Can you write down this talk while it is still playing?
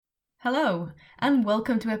Hello, and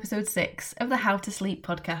welcome to episode 6 of the How to Sleep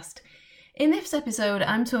podcast. In this episode,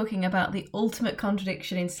 I'm talking about the ultimate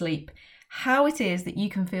contradiction in sleep, how it is that you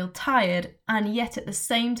can feel tired and yet at the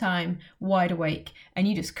same time wide awake, and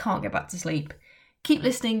you just can't get back to sleep. Keep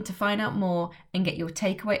listening to find out more and get your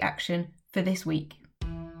takeaway action for this week.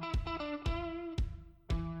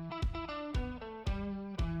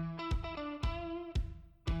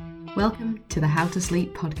 Welcome to the How to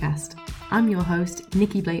Sleep podcast. I'm your host,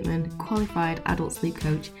 Nikki Blakeman, qualified adult sleep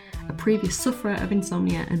coach, a previous sufferer of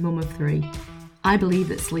insomnia and mum of 3. I believe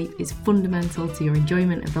that sleep is fundamental to your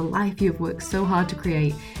enjoyment of the life you have worked so hard to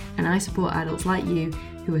create, and I support adults like you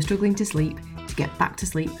who are struggling to sleep to get back to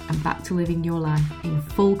sleep and back to living your life in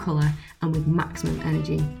full colour and with maximum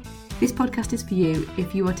energy. This podcast is for you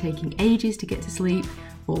if you are taking ages to get to sleep,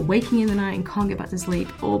 or waking in the night and can't get back to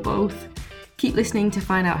sleep, or both. Keep listening to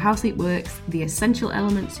find out how sleep works, the essential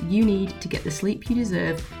elements you need to get the sleep you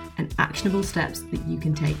deserve, and actionable steps that you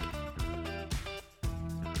can take.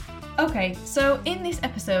 Okay, so in this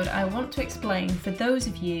episode I want to explain for those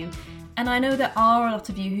of you, and I know there are a lot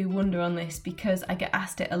of you who wonder on this because I get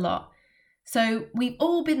asked it a lot. So we've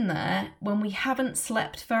all been there when we haven't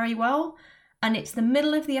slept very well, and it's the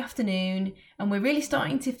middle of the afternoon and we're really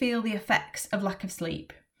starting to feel the effects of lack of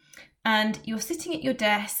sleep. And you're sitting at your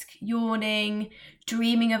desk, yawning,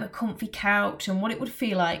 dreaming of a comfy couch and what it would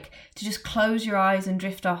feel like to just close your eyes and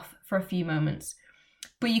drift off for a few moments.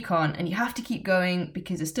 But you can't, and you have to keep going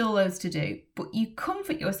because there's still loads to do. But you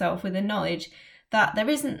comfort yourself with the knowledge that there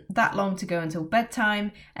isn't that long to go until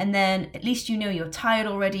bedtime, and then at least you know you're tired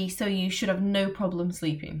already, so you should have no problem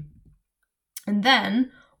sleeping. And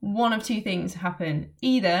then one of two things happen.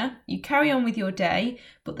 Either you carry on with your day,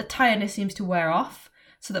 but the tiredness seems to wear off,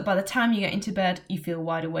 so that by the time you get into bed, you feel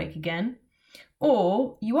wide awake again.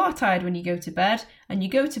 Or you are tired when you go to bed, and you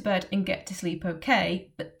go to bed and get to sleep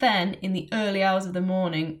okay, but then in the early hours of the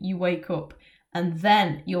morning, you wake up, and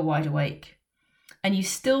then you're wide awake. And you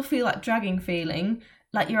still feel that dragging feeling,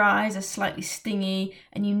 like your eyes are slightly stingy,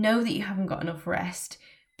 and you know that you haven't got enough rest,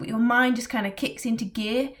 but your mind just kind of kicks into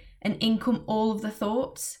gear, and in come all of the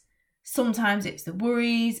thoughts. Sometimes it's the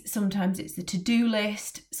worries, sometimes it's the to-do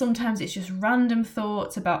list, sometimes it's just random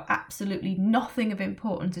thoughts about absolutely nothing of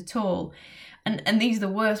importance at all. And these are the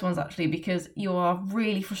worst ones actually, because you are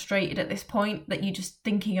really frustrated at this point that you're just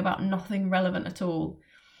thinking about nothing relevant at all.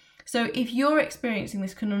 So if you're experiencing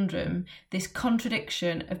this conundrum, this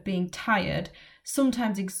contradiction of being tired,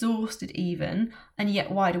 sometimes exhausted even, and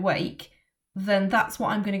yet wide awake, then that's what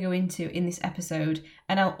I'm going to go into in this episode,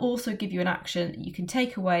 and I'll also give you an action that you can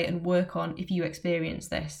take away and work on if you experience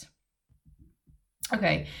this.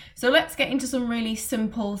 Okay, so let's get into some really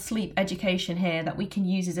simple sleep education here that we can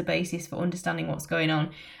use as a basis for understanding what's going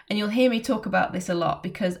on. And you'll hear me talk about this a lot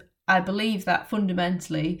because I believe that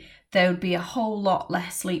fundamentally there would be a whole lot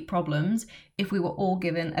less sleep problems if we were all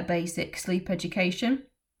given a basic sleep education.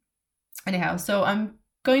 Anyhow, so I'm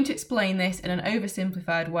going to explain this in an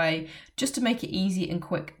oversimplified way just to make it easy and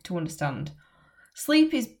quick to understand.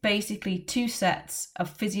 Sleep is basically two sets of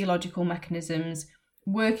physiological mechanisms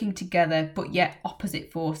working together but yet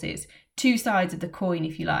opposite forces, two sides of the coin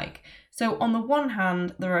if you like. So on the one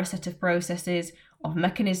hand, there are a set of processes of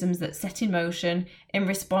mechanisms that set in motion in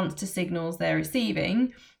response to signals they're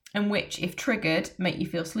receiving and which, if triggered, make you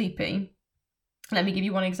feel sleepy. Let me give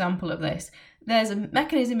you one example of this. There's a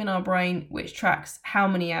mechanism in our brain which tracks how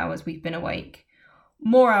many hours we've been awake.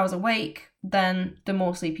 More hours awake, then the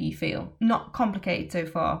more sleepy you feel. Not complicated so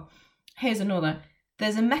far. Here's another.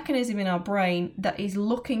 There's a mechanism in our brain that is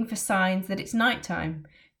looking for signs that it's nighttime.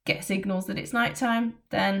 Get signals that it's nighttime,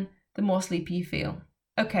 then the more sleepy you feel.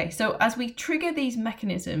 Okay, so as we trigger these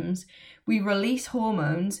mechanisms, we release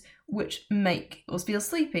hormones which make us feel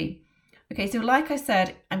sleepy. Okay, so like I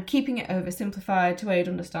said, I'm keeping it oversimplified to aid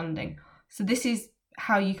understanding. So this is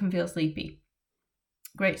how you can feel sleepy.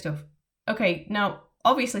 Great stuff. Okay, now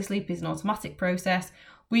obviously sleep is an automatic process.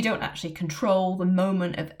 We don't actually control the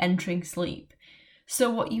moment of entering sleep. So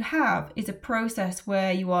what you have is a process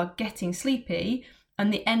where you are getting sleepy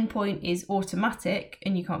and the endpoint is automatic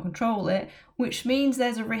and you can't control it, which means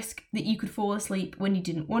there's a risk that you could fall asleep when you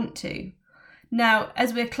didn't want to. Now,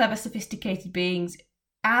 as we're clever, sophisticated beings,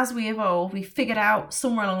 as we evolve, we figured out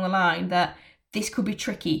somewhere along the line that this could be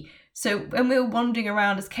tricky. So when we were wandering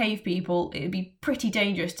around as cave people, it would be pretty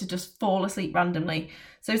dangerous to just fall asleep randomly.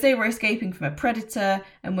 So say we're escaping from a predator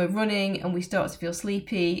and we're running and we start to feel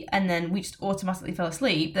sleepy and then we just automatically fell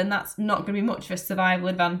asleep, then that's not going to be much of a survival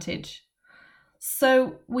advantage.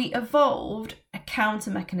 So we evolved a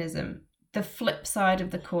counter mechanism, the flip side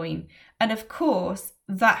of the coin. And of course,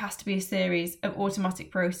 that has to be a series of automatic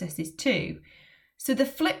processes too. So the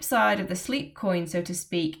flip side of the sleep coin, so to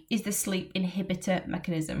speak, is the sleep inhibitor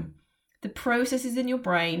mechanism. The processes in your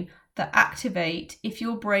brain that activate if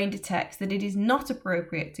your brain detects that it is not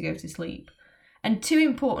appropriate to go to sleep. And two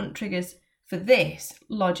important triggers for this,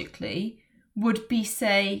 logically, would be,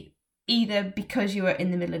 say, either because you are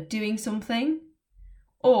in the middle of doing something,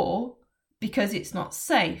 or because it's not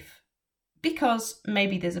safe, because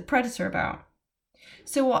maybe there's a predator about.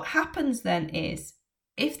 So what happens then is,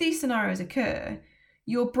 if these scenarios occur,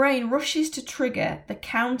 your brain rushes to trigger the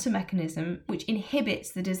counter mechanism which inhibits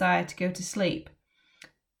the desire to go to sleep.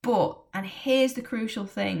 But, and here's the crucial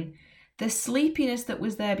thing, the sleepiness that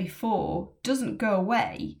was there before doesn't go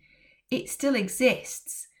away. It still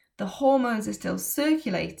exists. The hormones are still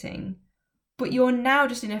circulating, but you're now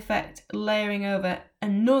just in effect layering over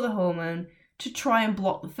another hormone to try and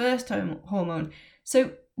block the first hormone.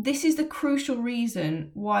 So this is the crucial reason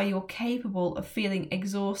why you're capable of feeling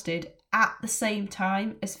exhausted at the same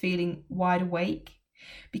time as feeling wide awake,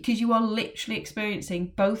 because you are literally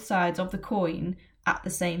experiencing both sides of the coin at the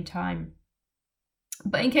same time.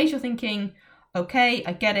 But in case you're thinking, okay,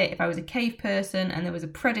 I get it, if I was a cave person and there was a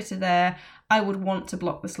predator there, I would want to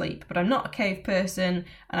block the sleep, but I'm not a cave person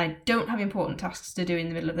and I don't have important tasks to do in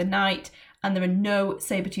the middle of the night, and there are no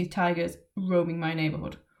saber-toothed tigers roaming my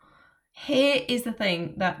neighbourhood. Here is the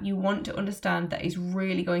thing that you want to understand that is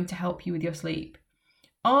really going to help you with your sleep.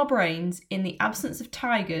 Our brains, in the absence of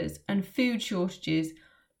tigers and food shortages,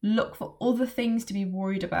 look for other things to be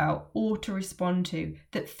worried about or to respond to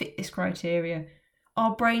that fit this criteria.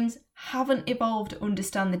 Our brains haven't evolved to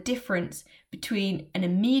understand the difference between an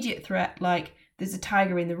immediate threat, like there's a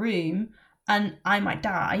tiger in the room and I might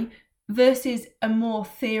die, versus a more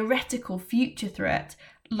theoretical future threat,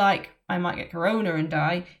 like I might get corona and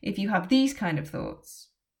die, if you have these kind of thoughts.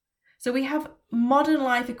 So we have modern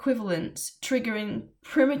life equivalents triggering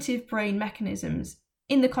primitive brain mechanisms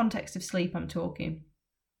in the context of sleep, I'm talking.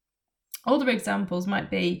 Older examples might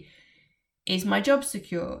be, is my job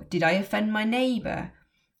secure? Did I offend my neighbour?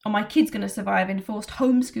 Are my kids going to survive enforced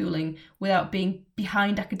homeschooling without being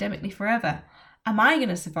behind academically forever? Am I going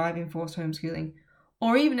to survive enforced homeschooling?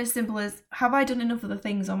 Or even as simple as, have I done enough of the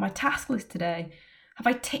things on my task list today? Have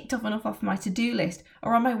I ticked off enough off my to-do list,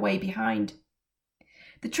 or am I way behind?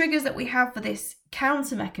 The triggers that we have for this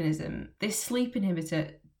counter mechanism, this sleep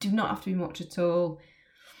inhibitor, do not have to be much at all.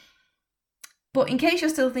 But in case you're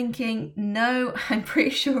still thinking, no, I'm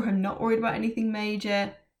pretty sure I'm not worried about anything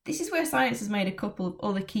major, this is where science has made a couple of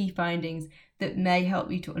other key findings that may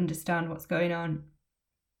help you to understand what's going on.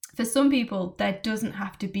 For some people, there doesn't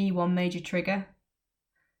have to be one major trigger.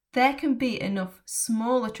 There can be enough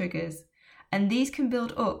smaller triggers, and these can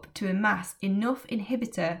build up to amass enough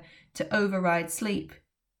inhibitor to override sleep.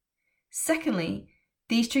 Secondly,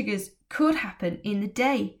 these triggers could happen in the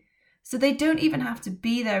day, so they don't even have to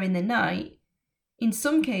be there in the night. In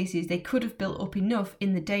some cases, they could have built up enough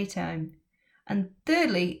in the daytime. And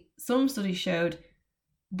thirdly, some studies showed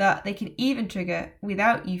that they can even trigger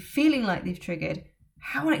without you feeling like they've triggered.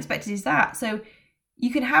 How unexpected is that? So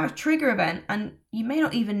you can have a trigger event and you may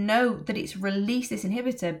not even know that it's released this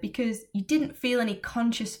inhibitor because you didn't feel any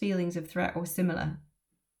conscious feelings of threat or similar.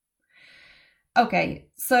 Okay,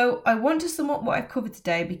 so I want to sum up what I've covered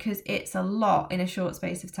today because it's a lot in a short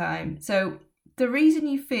space of time. So the reason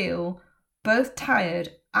you feel both tired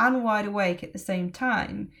and wide awake at the same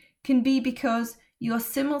time can be because you're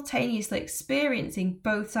simultaneously experiencing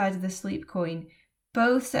both sides of the sleep coin,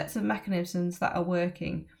 both sets of mechanisms that are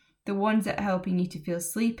working, the ones that are helping you to feel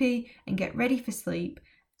sleepy and get ready for sleep,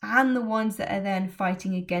 and the ones that are then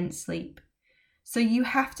fighting against sleep. So you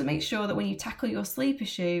have to make sure that when you tackle your sleep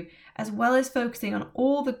issue, as well as focusing on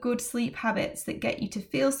all the good sleep habits that get you to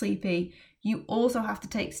feel sleepy, you also have to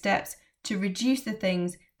take steps to reduce the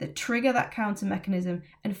things that trigger that counter mechanism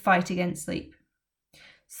and fight against sleep.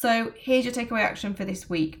 So here's your takeaway action for this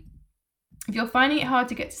week. If you're finding it hard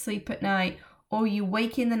to get to sleep at night, or you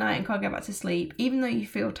wake in the night and can't get back to sleep, even though you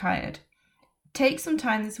feel tired, take some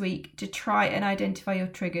time this week to try and identify your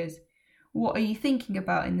triggers. What are you thinking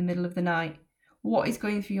about in the middle of the night? What is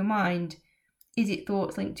going through your mind? Is it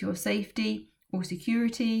thoughts linked to your safety or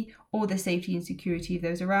security, or the safety and security of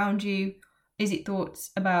those around you? Is it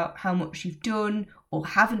thoughts about how much you've done or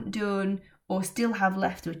haven't done or still have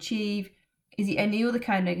left to achieve? Is it any other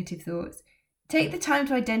kind of negative thoughts? Take the time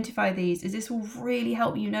to identify these, as this will really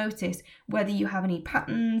help you notice whether you have any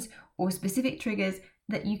patterns or specific triggers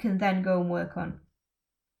that you can then go and work on.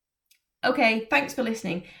 Okay, thanks for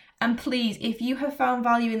listening. And please, if you have found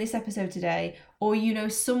value in this episode today, or you know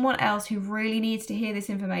someone else who really needs to hear this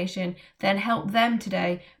information, then help them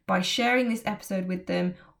today by sharing this episode with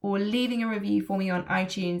them or leaving a review for me on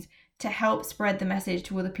iTunes to help spread the message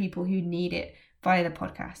to other people who need it via the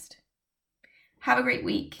podcast. Have a great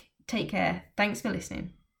week. Take care. Thanks for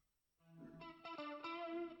listening.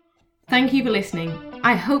 Thank you for listening.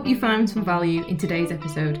 I hope you found some value in today's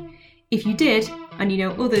episode. If you did, and you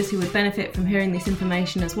know others who would benefit from hearing this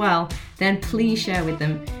information as well, then please share with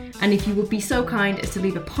them. And if you would be so kind as to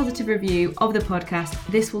leave a positive review of the podcast,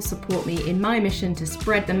 this will support me in my mission to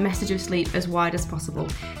spread the message of sleep as wide as possible.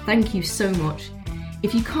 Thank you so much.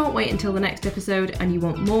 If you can't wait until the next episode and you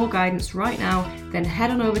want more guidance right now, then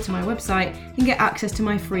head on over to my website and get access to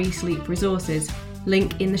my free sleep resources.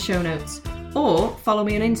 Link in the show notes. Or follow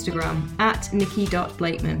me on Instagram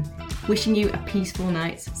 @nikki.blakeman. Wishing you a peaceful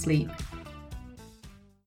night's sleep.